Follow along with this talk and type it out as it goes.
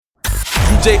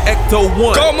DJ Ecto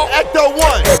 1. Como? Ecto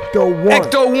 1. Ecto 1.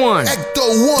 Ecto 1. Ecto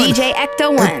 1. DJ Ecto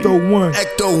 1. Ecto 1.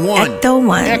 Ecto 1. Ecto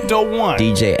 1. Ecto 1.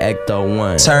 DJ Ecto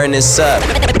 1. Turn this up.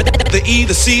 The E,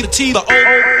 the C, the T, the O.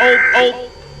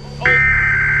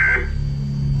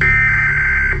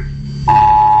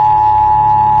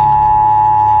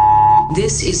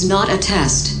 This is not a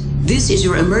test. This is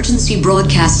your emergency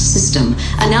broadcast system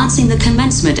announcing the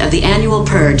commencement of the annual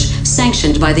purge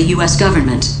sanctioned by the U.S.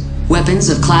 government. Weapons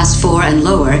of Class 4 and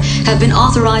lower have been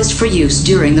authorized for use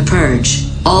during the purge.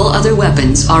 All other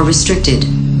weapons are restricted.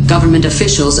 Government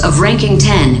officials of ranking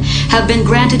 10 have been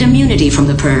granted immunity from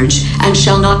the purge and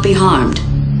shall not be harmed.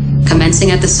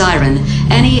 Commencing at the siren,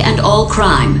 any and all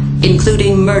crime,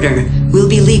 including murder, will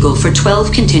be legal for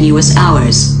 12 continuous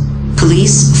hours.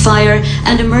 Police, fire,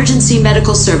 and emergency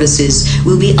medical services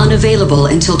will be unavailable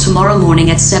until tomorrow morning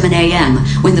at 7 a.m.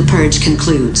 when the purge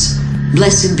concludes.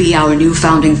 Blessed be our new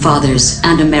founding fathers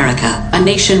and America, a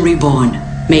nation reborn.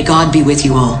 May God be with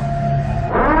you all.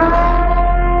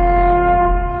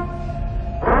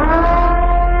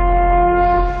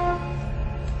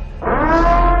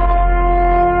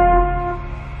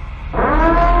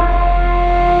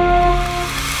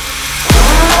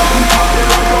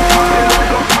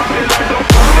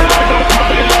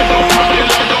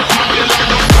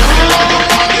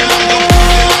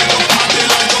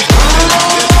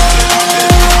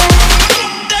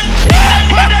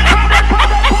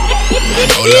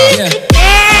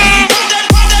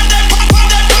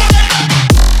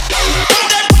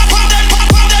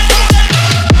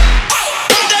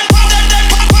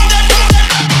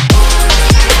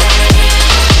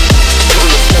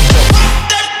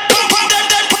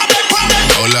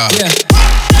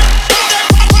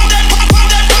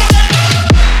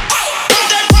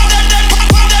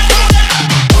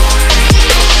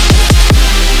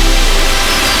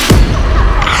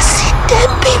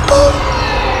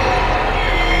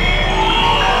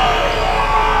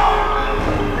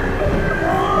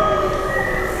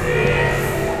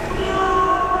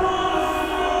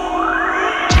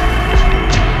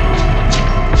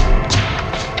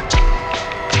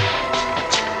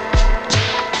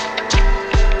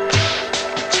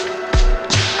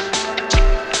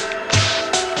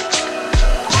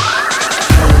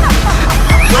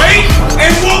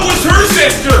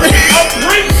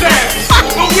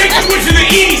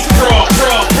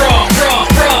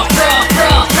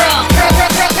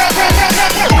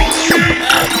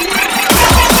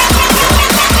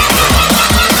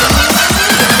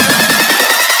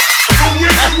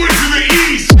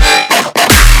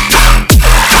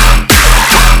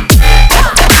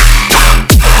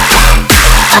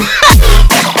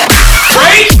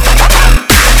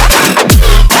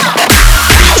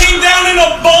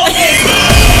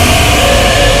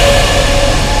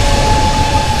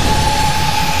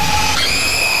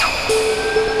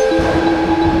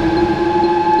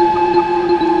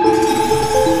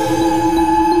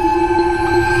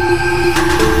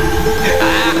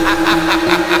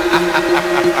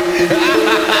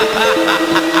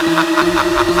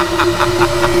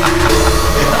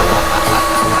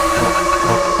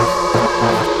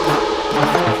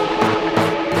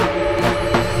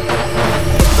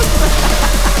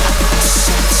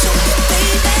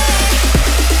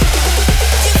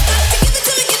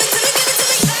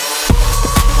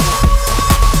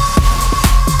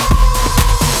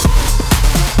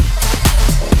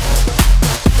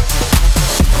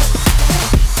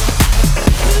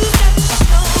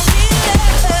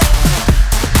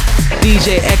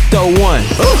 DJ Ecto 1.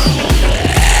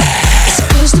 It's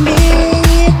close to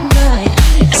midnight.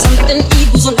 Something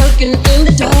evil's lurking in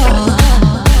the dark.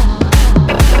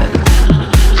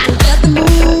 Under the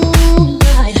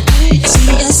moonlight, you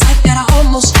see a sight that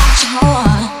almost stops your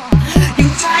heart. You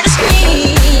try to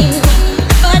scream,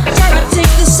 but terror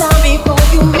takes the sound before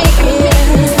you make it.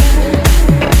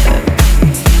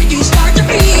 You start to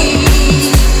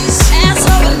freeze as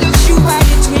someone looks you right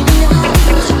between your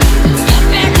eyes. You're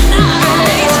paralyzed.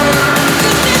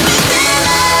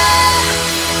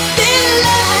 Still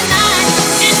alive,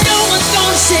 and no one's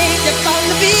gonna save you from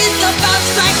the beast.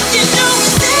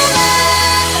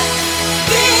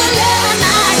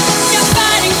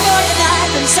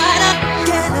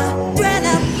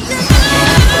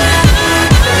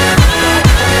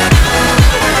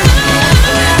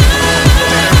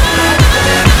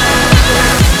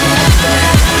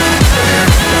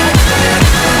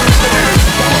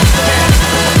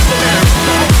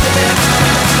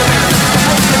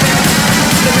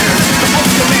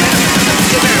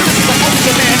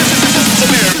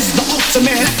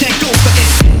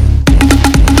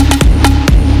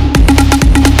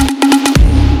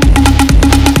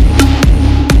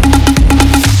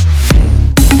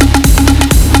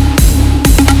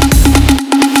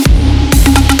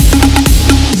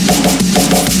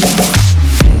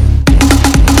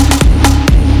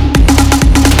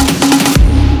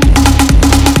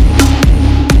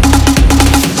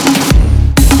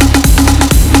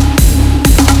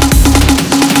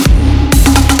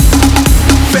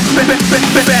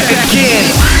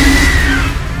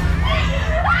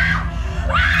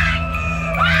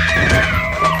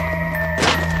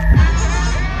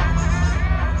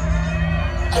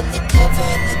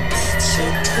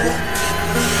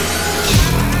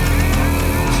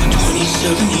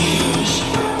 7 years,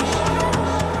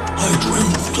 I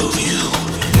dreamt of you.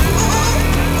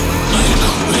 I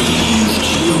craved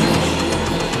you.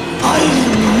 I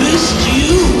missed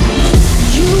you.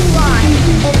 You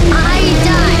lied and I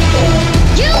died.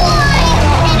 You lied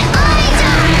and I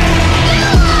died. You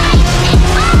lied and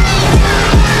I died.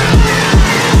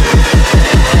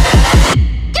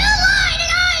 You lied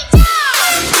and I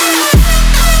died. Fear.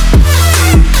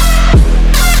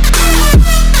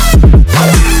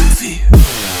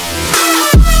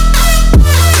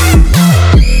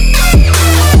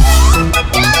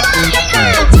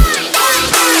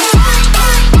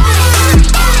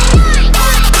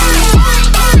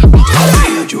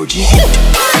 Georgie.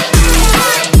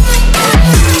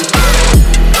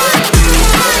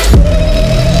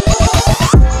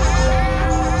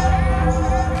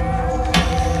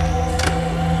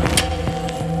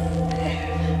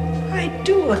 I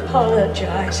do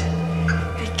apologize.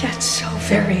 It gets so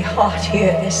very hot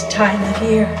here this time of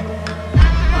year.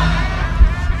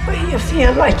 Well, you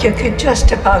feel like you could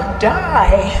just about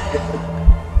die.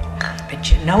 But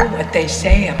you know what they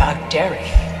say about Derek.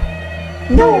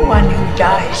 No one who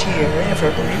dies here ever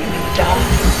really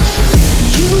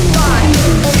dies. You lied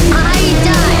and I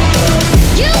died.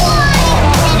 You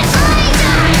lied and I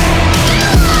died.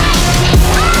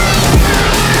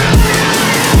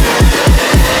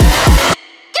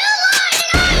 You lied and I died.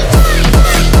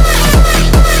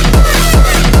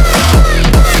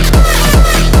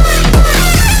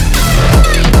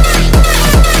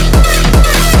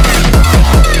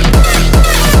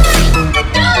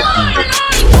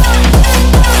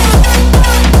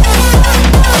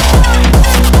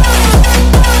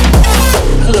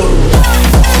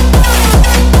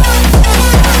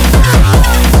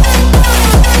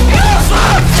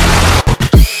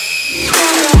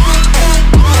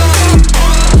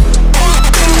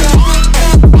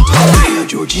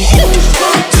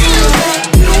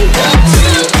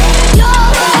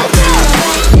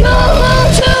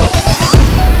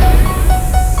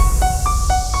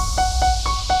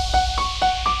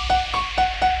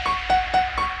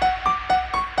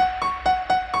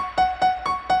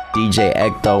 You DJ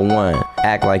Ecto One,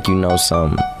 act like you know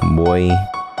something, boy.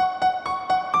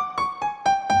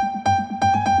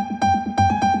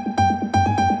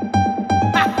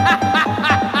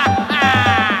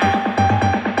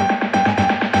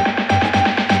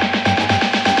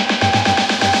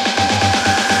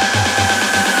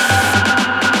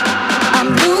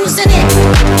 I'm losing it.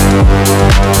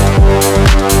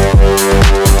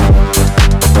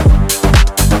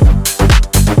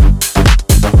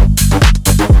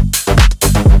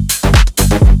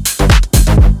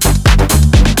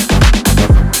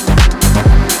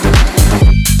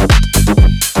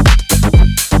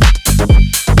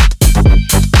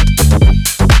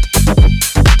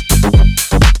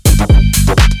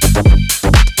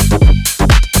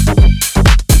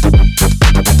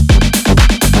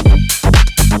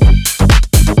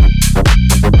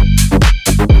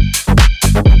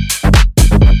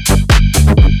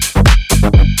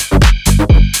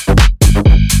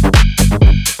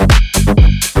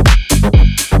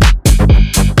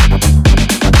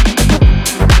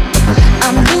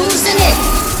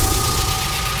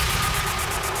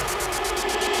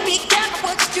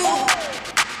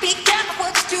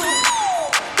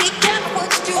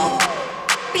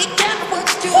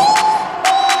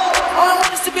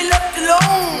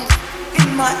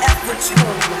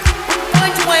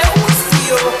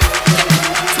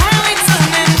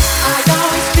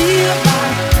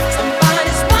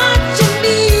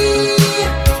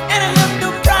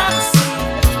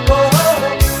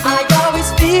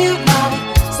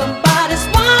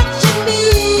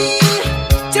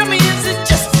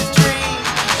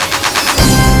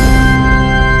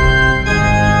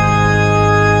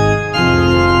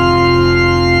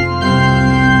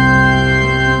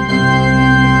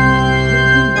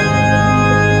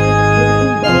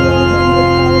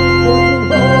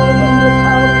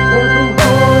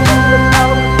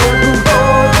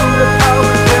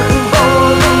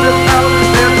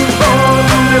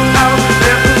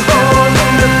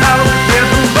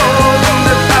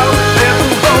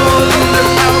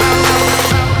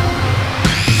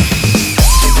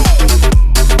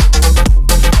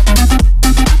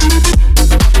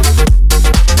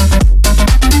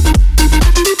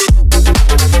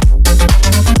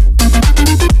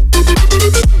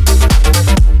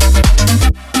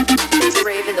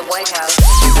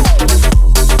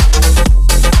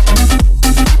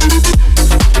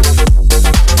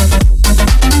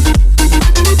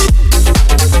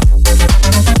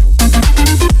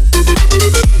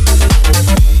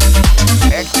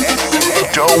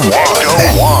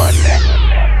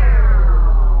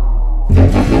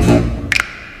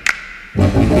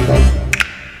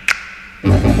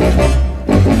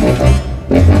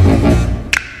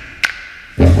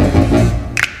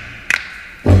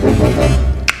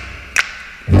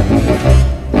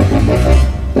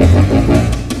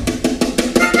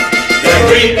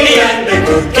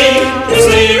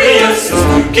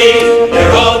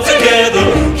 they're all together.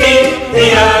 Keep the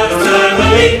Addams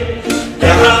family.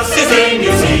 Their house is a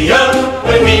museum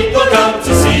when people come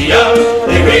to see ya.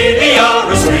 They really are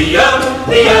a spree-ya,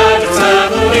 the Addams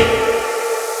family.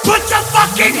 Put your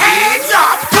fucking hands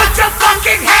up! Put your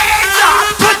fucking hands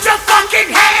up! Put your fucking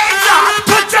hands up!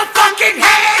 Put your fucking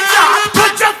hands up!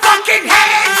 Put your fucking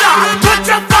hands up! Put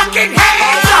your fucking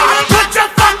hands up! Put your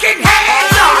fucking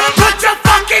hands up! Put your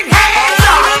fucking hands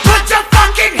up! Put your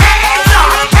fucking hands up!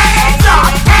 Hands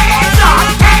up! Hands up!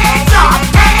 Hands up!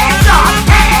 Hands up!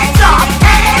 Hands up!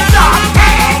 Hands up!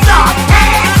 Hands up! Hands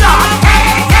up!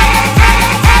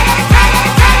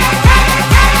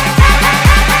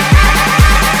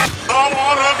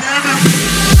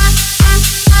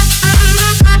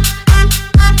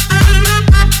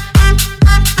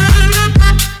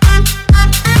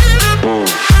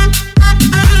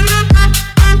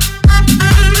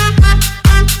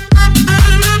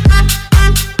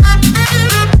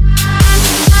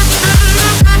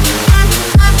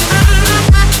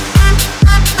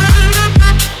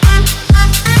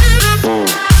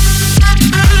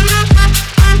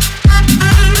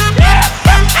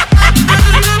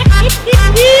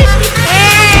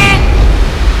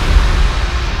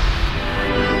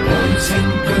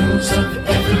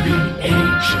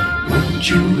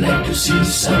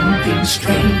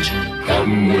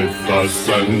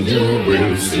 And you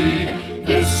will see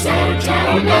this our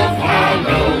town of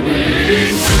Halloween.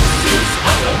 This is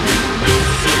Halloween.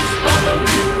 This is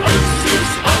Halloween. This is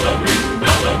Halloween.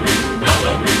 Halloween.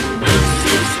 Halloween. This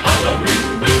is Halloween.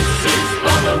 This is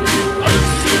Halloween.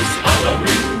 This is Halloween.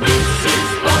 This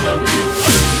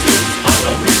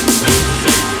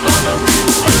is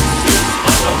Halloween. This is Halloween. This is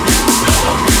Halloween.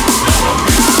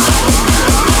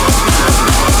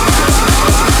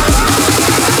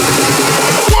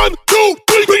 One, two,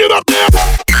 three, bring it up there.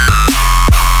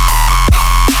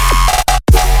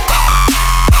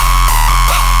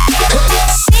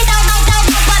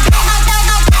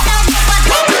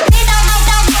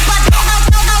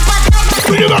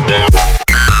 Bring it up there.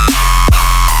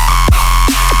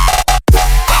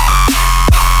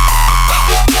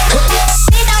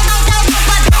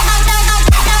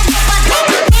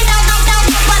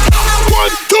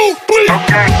 One, two, three.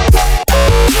 Okay.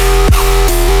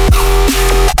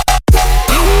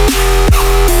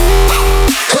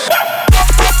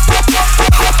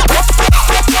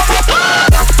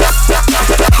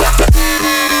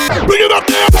 Bring it up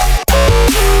there.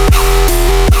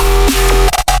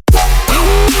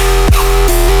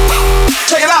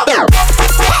 Check it out.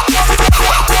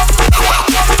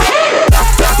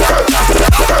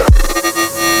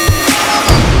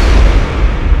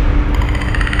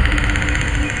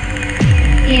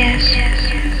 Yes.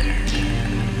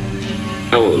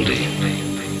 How old are you?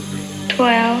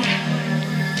 12.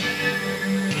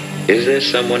 Is there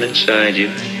someone inside you?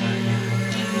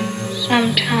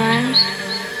 Sometimes.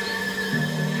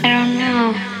 I don't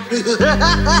know.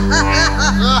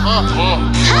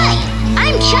 Hi,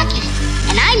 I'm Chucky,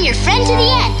 and I'm your friend to the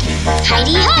end.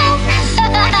 Heidi ho!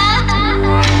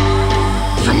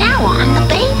 From now on, the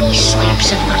baby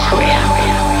sleeps in the crib.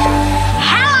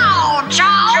 Hello,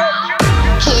 Joe!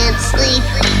 Can't sleep,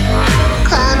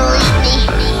 clown will eat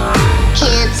me.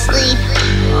 Can't sleep,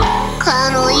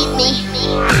 clown will eat me.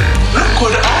 Look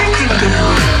what I can do!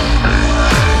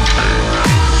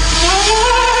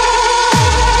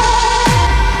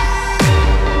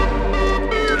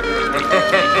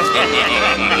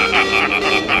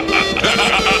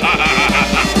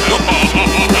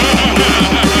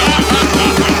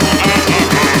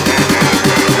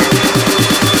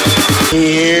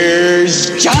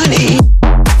 Here's Johnny.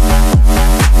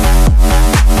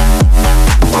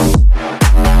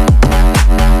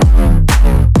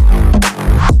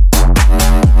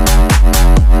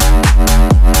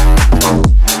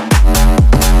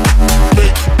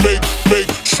 Make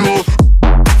sure.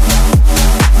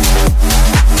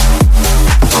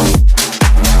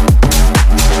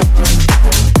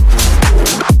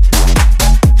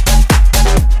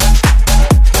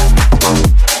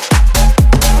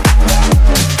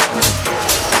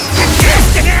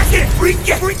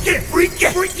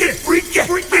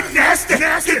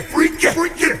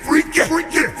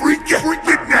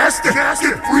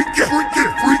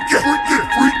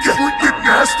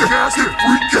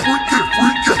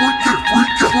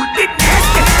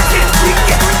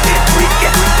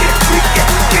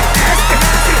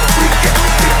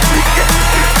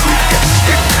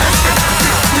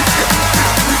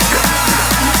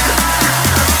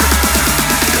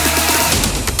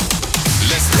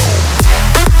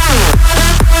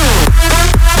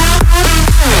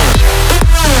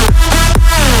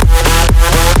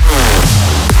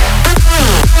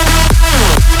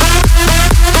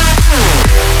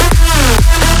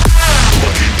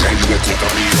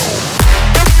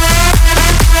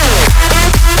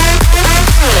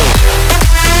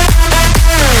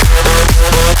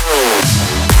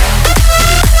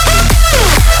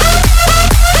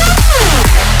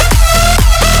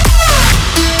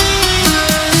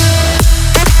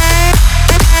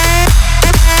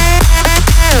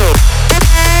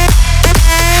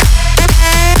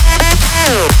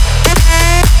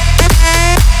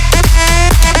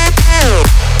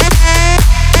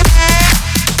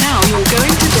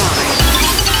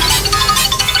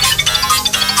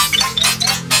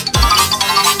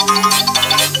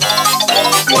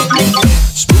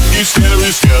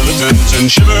 skeletons and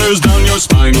shivers down your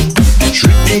spine.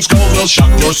 Shrieking skulls will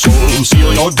shock your soul, seal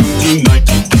your doom tonight.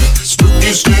 Spooky,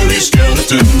 scary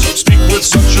skeletons speak with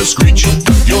such a screech.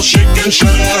 You'll shake and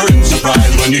shudder in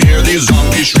surprise when you hear these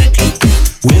zombies shriek.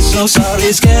 We're so sorry,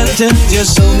 skeletons, you're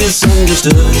so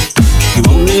misunderstood. You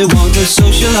only want to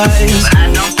socialize, but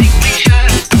I don't think we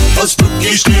should. A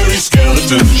spooky, scary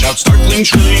skeleton shouts startling,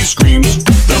 shrilly screams.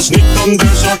 They'll sneak on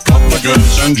their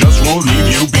sarcophagus and just won't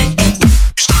leave you be.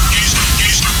 Spooky, spooky,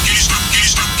 spooky, spooky,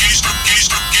 spooky, spooky,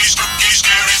 spooky, spooky,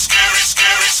 scary, scary,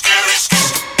 scary, scary, scary.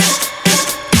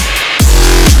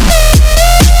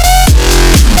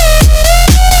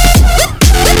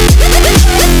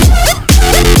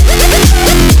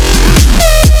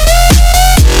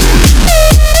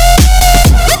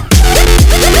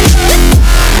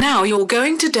 Now you're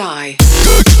going to die.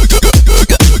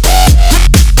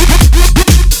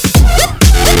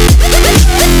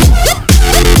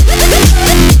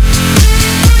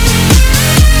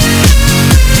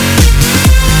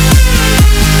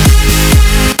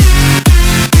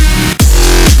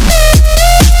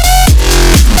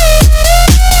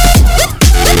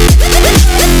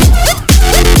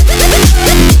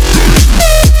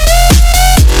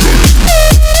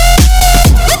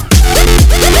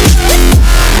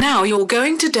 Now you're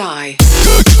going to die.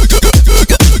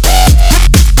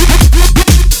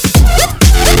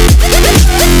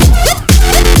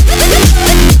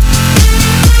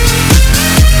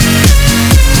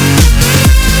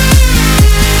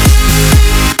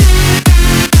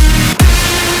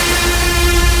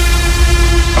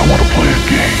 I want to play a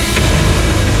game.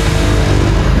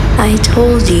 I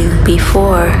told you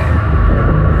before.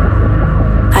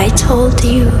 I told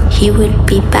you he would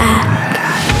be back.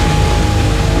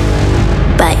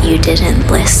 But you didn't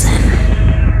listen.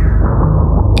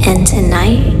 And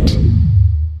tonight,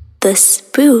 the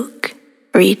spook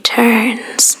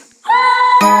returns.